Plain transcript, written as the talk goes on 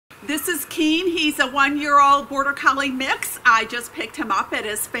This is Keene. He's a 1-year-old Border Collie mix. I just picked him up at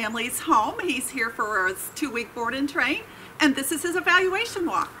his family's home. He's here for his 2-week board and train, and this is his evaluation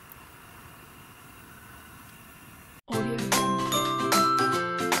walk.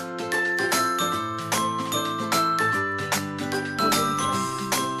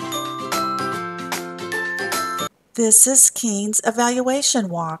 This is Keene's evaluation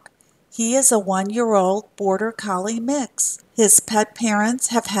walk. He is a 1-year-old Border Collie mix. His pet parents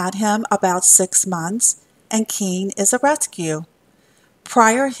have had him about 6 months, and Keene is a rescue.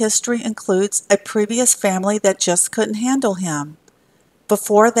 Prior history includes a previous family that just couldn't handle him.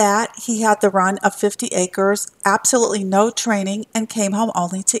 Before that, he had the run of 50 acres, absolutely no training, and came home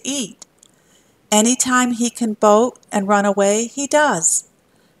only to eat. Anytime he can bolt and run away, he does.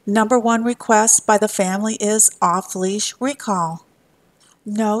 Number 1 request by the family is off-leash recall.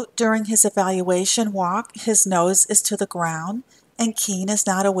 Note during his evaluation walk, his nose is to the ground, and Keene is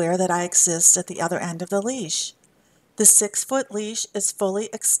not aware that I exist at the other end of the leash. The 6-foot leash is fully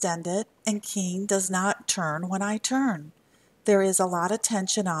extended, and Keene does not turn when I turn. There is a lot of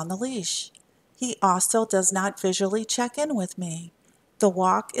tension on the leash. He also does not visually check in with me. The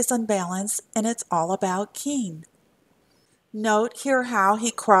walk is unbalanced, and it's all about Keene. Note here how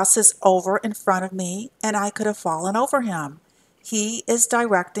he crosses over in front of me, and I could have fallen over him. He is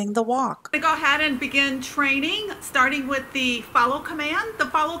directing the walk. I'm going to go ahead and begin training, starting with the follow command. The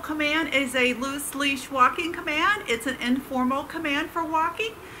follow command is a loose leash walking command. It's an informal command for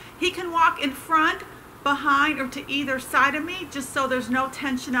walking. He can walk in front, behind, or to either side of me, just so there's no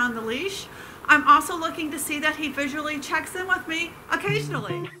tension on the leash. I'm also looking to see that he visually checks in with me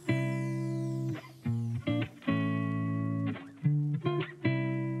occasionally.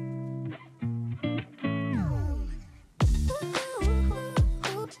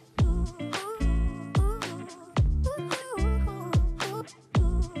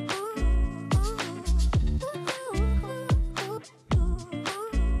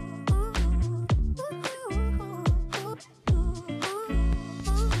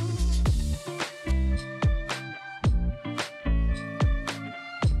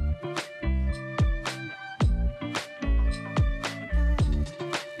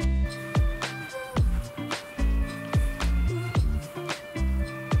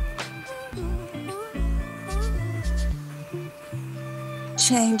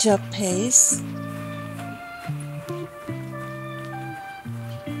 Change of pace.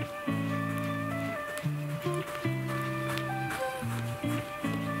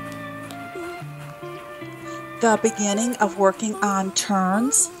 The beginning of working on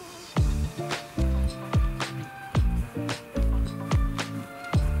turns.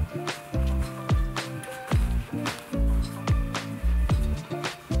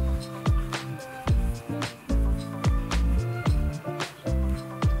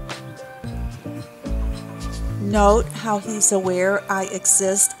 Note how he's aware I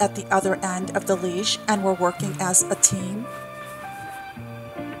exist at the other end of the leash and we're working as a team.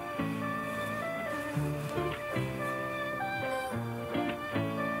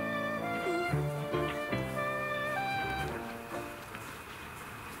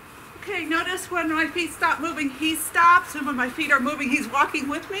 Okay, notice when my feet stop moving, he stops, and when my feet are moving, he's walking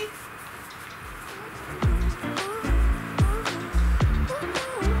with me.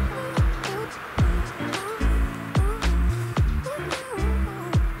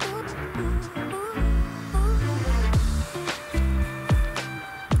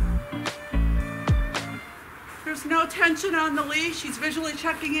 There's no tension on the leash. He's visually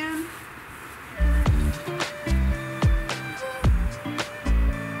checking in.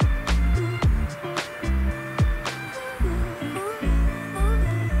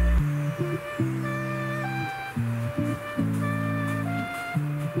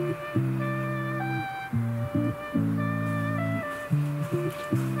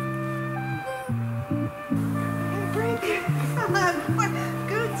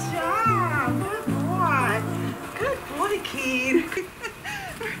 Good job. Good boy. Good boy, Keene.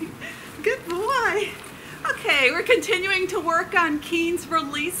 Good boy. Okay, we're continuing to work on Keene's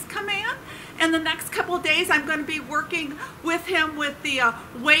release command. In the next couple of days, I'm going to be working with him with the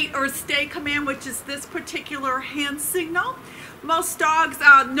wait or stay command, which is this particular hand signal. Most dogs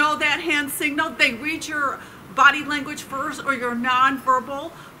know that hand signal. They read your body language first or your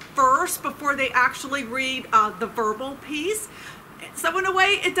nonverbal first before they actually read the verbal piece. So in a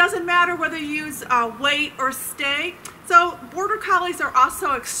way, it doesn't matter whether you use wait or stay. So Border Collies are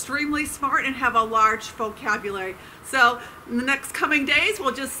also extremely smart and have a large vocabulary. So in the next coming days,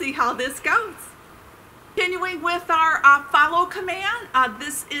 we'll just see how this goes. Continuing with our follow command,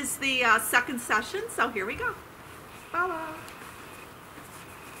 this is the second session, so here we go. Follow.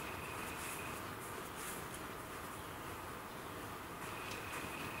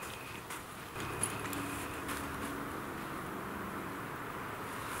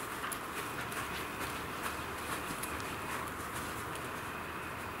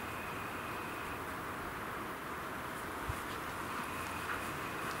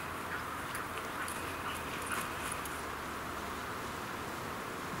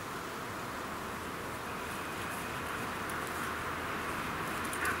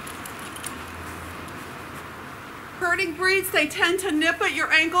 herding breeds, they tend to nip at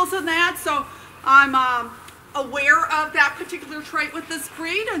your ankles and that, so I'm aware of that particular trait with this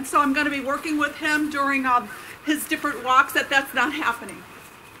breed, and so I'm going to be working with him during his different walks that's not happening.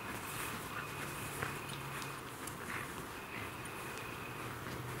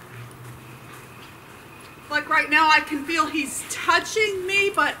 Like right now I can feel he's touching me,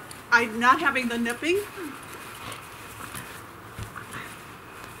 but I'm not having the nipping.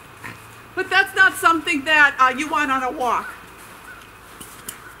 But that's not something that you want on a walk.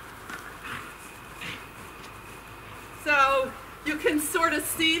 So you can sort of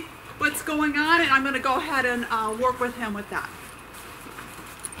see what's going on, and I'm going to go ahead and work with him with that.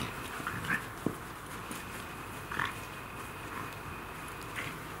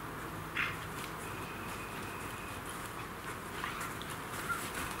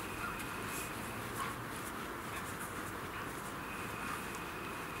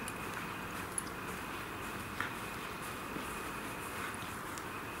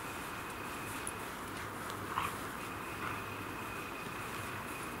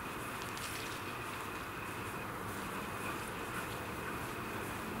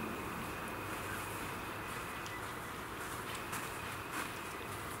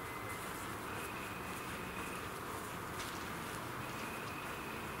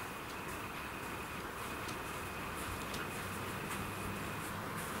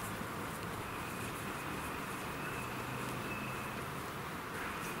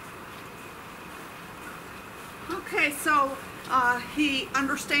 Okay, so he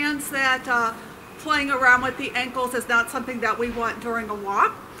understands that playing around with the ankles is not something that we want during a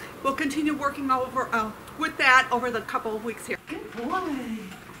walk. We'll continue working over with that over the couple of weeks here. Good boy.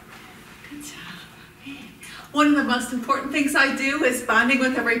 Good job. One of the most important things I do is bonding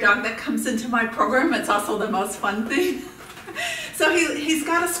with every dog that comes into my program. It's also the most fun thing. So he's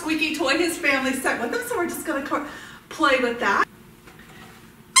got a squeaky toy his family sent with him, so we're just going to play with that.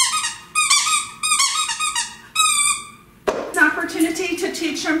 Opportunity to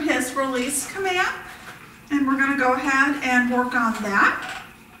teach him his release command, and we're going to go ahead and work on that.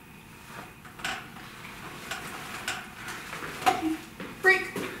 Break.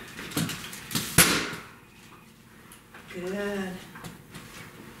 Good.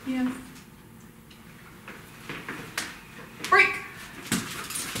 Yes. Break.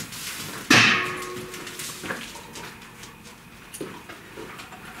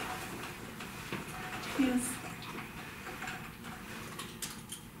 Yes.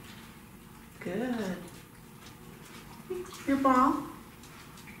 Good. Your ball.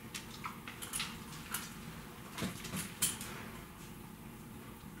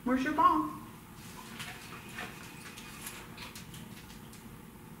 Where's your ball?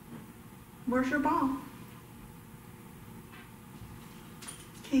 Where's your ball?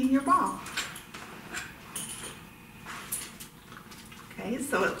 Keene, your ball. Okay,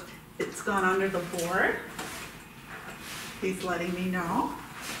 so it's gone under the board. He's letting me know.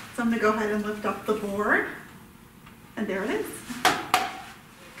 So I'm going to go ahead and lift up the board. And there it is.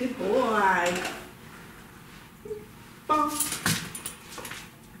 Good boy. Ball.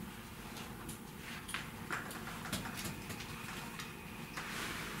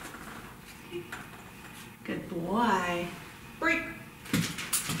 Good boy. Break.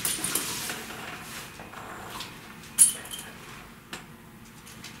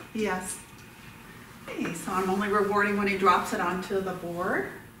 Yes. Okay, so I'm only rewarding when he drops it onto the board.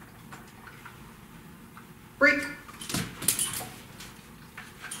 Break.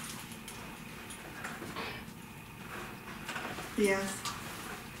 Yes.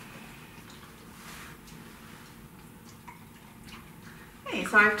 Okay,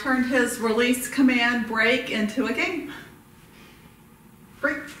 so I've turned his release command break into a game.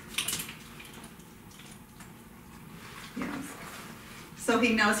 Break. Yes. So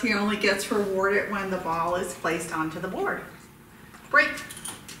he knows he only gets rewarded when the ball is placed onto the board. Break.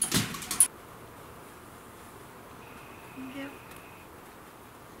 Yep.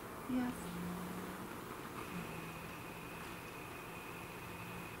 Yes.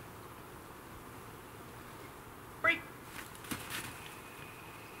 Break.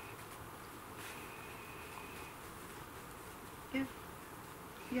 Yes.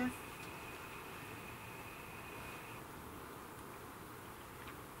 Yes.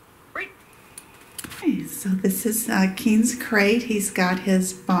 Break. Okay, so this is Keene's crate. He's got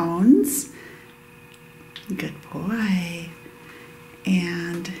his bones. Good boy.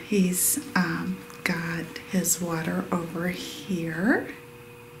 And he's got his water over here.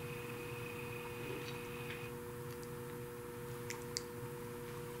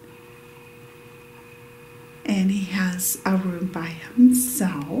 And he has a room by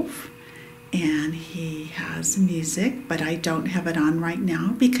himself. and he has music, but I don't have it on right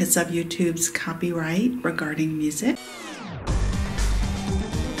now because of YouTube's copyright regarding music.